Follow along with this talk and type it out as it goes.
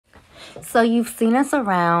So you've seen us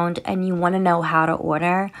around and you want to know how to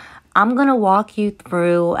order. I'm going to walk you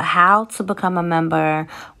through how to become a member,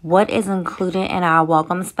 what is included in our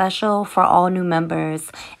welcome special for all new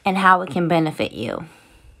members, and how it can benefit you.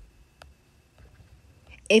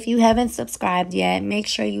 If you haven't subscribed yet, make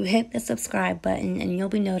sure you hit the subscribe button and you'll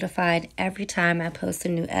be notified every time I post a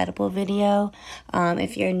new edible video.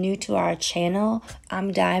 If you're new to our channel,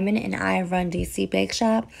 I'm Diamond and I run DC Bake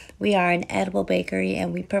Shop. We are an edible bakery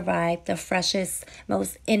and we provide the freshest,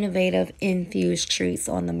 most innovative infused treats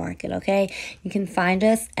on the market, okay? You can find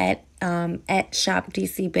us at Shop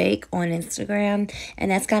DC Bake on Instagram, and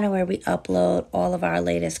that's kind of where we upload all of our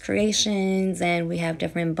latest creations, and we have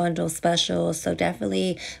different bundle specials, so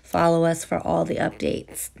definitely follow us for all the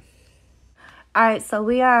updates. All right, so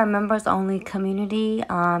we are a members only community,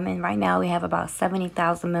 and right now we have about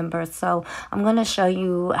 70,000 members. So I'm going to show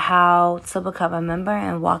you how to become a member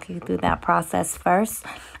and walk you through that process first.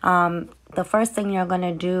 The first thing you're going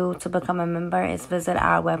to do to become a member is visit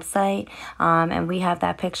our website, and we have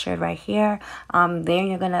that pictured right here. There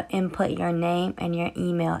you're going to input your name and your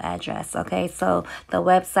email address, okay? So the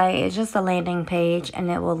website is just a landing page, and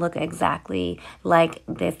it will look exactly like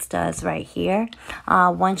this does right here.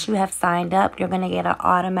 Once you have signed up, you're going to get an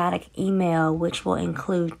automatic email, which will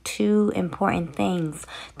include two important things.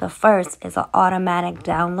 The first is an automatic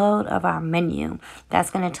download of our menu.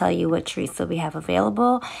 That's going to tell you what treats that we have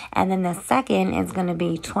available, and then the second is going to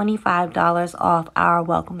be $25 off our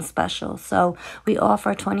welcome special. So we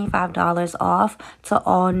offer $25 off to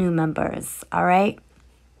all new members. All right.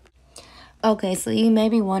 Okay, so you may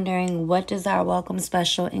be wondering, what does our welcome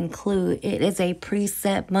special include? It is a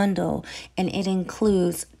preset bundle, and it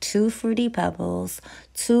includes 2 Fruity Pebbles,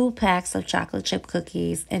 2 packs of chocolate chip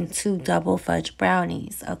cookies, and 2 double fudge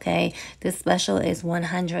brownies, okay? This special is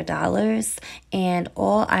 $100, and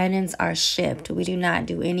all items are shipped. We do not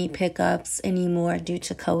do any pickups anymore due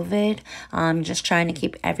to COVID. Just trying to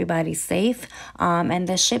keep everybody safe. And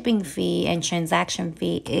the shipping fee and transaction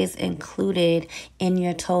fee is included in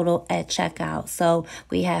your total at checkout. So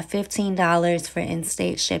we have $15 for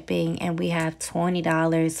in-state shipping, and we have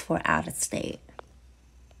 $20 for out-of-state.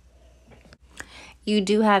 You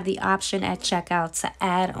do have the option at checkout to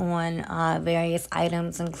add on various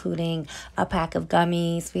items, including a pack of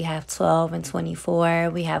gummies. We have 12 and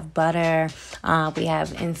 24. We have butter. We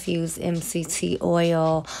have infused MCT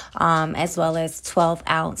oil, as well as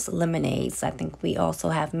 12-ounce lemonades. I think we also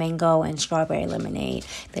have mango and strawberry lemonade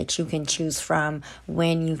that you can choose from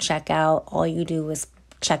when you check out. All you do is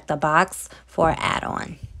check the box for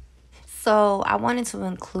add-on. So I wanted to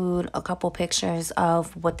include a couple pictures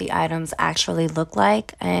of what the items actually look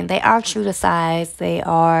like, and they are true to size. They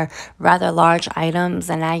are rather large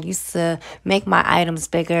items, and I used to make my items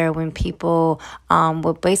bigger when people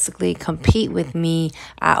would basically compete with me.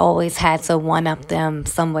 I always had to one-up them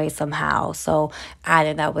some way, somehow. So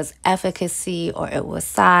either that was efficacy or it was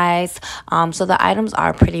size. So the items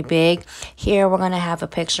are pretty big. Here we're going to have a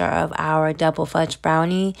picture of our double fudge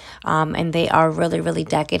brownie, and they are really, really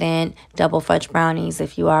decadent. Double fudge brownies.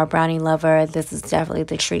 If you are a brownie lover, this is definitely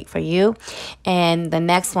the treat for you. And the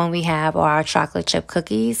next one we have are our chocolate chip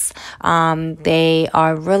cookies. They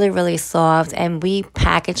are really, really soft, and we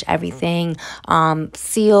package everything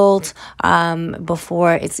sealed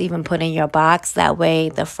before it's even put in your box. That way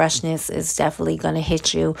the freshness is definitely going to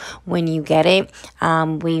hit you when you get it.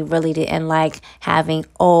 We really didn't like having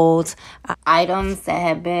old items that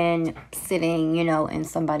have been sitting, in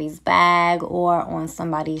somebody's bag or on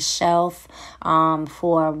somebody's shelf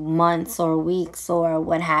for months or weeks or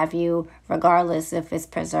what have you. Regardless if it's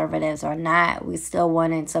preservatives or not, we still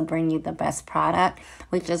wanted to bring you the best product,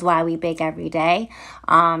 which is why we bake every day.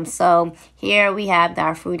 So here we have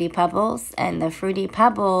our Fruity Pebbles, and the Fruity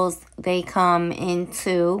Pebbles, they come in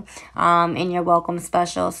 2 in your welcome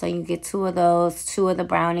special. So you get 2 of those, 2 of the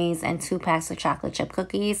brownies, and 2 packs of chocolate chip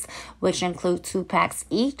cookies, which include 2 packs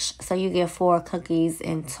each. So you get 4 cookies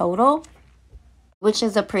in total, which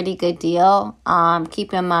is a pretty good deal.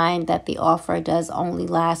 Keep in mind that the offer does only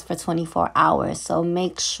last for 24 hours. So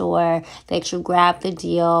make sure that you grab the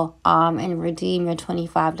deal and redeem your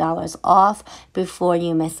 $25 off before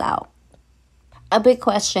you miss out. A big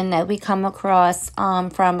question that we come across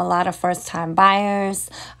from a lot of first-time buyers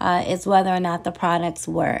is whether or not the products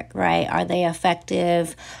work, right? Are they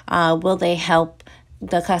effective? Will they help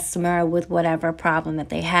the customer with whatever problem that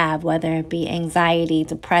they have, whether it be anxiety,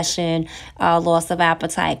 depression, loss of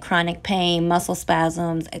appetite, chronic pain, muscle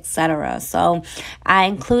spasms, etc. So I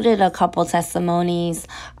included a couple testimonies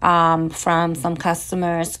from some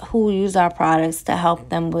customers who use our products to help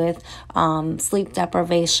them with sleep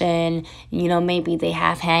deprivation. You know, maybe they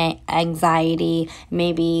have anxiety,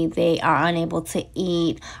 maybe they are unable to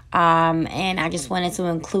eat. And I just wanted to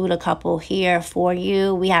include a couple here for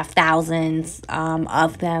you. We have thousands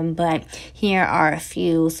of them, but here are a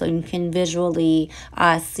few so you can visually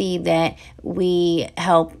see that we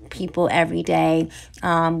help people every day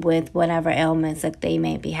with whatever ailments that they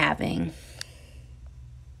may be having.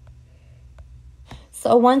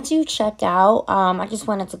 So once you check out, I just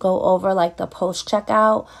wanted to go over like the post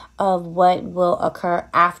checkout of what will occur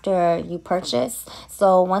after you purchase.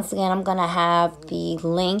 So once again, I'm going to have the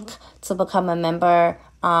link to become a member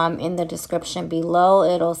in the description below.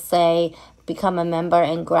 It'll say become a member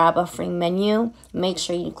and grab a free menu. Make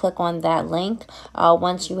sure you click on that link.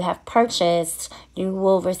 Once you have purchased, you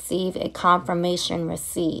will receive a confirmation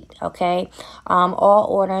receipt. Okay. All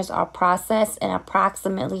orders are processed in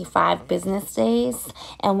approximately 5 business days.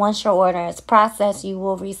 And once your order is processed, you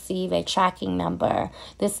will receive a tracking number.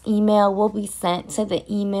 This email will be sent to the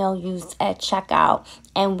email used at checkout.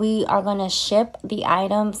 And we are going to ship the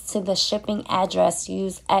items to the shipping address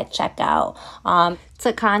used at checkout.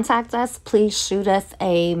 To contact us, please shoot us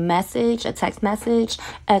a text message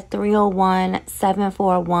at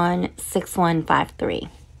 301-741-6153.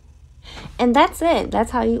 And that's it. That's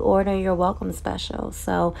how you order your welcome special.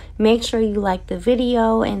 So make sure you like the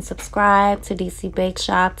video and subscribe to DC Bake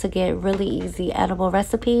Shop to get really easy edible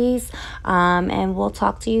recipes. And we'll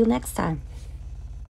talk to you next time.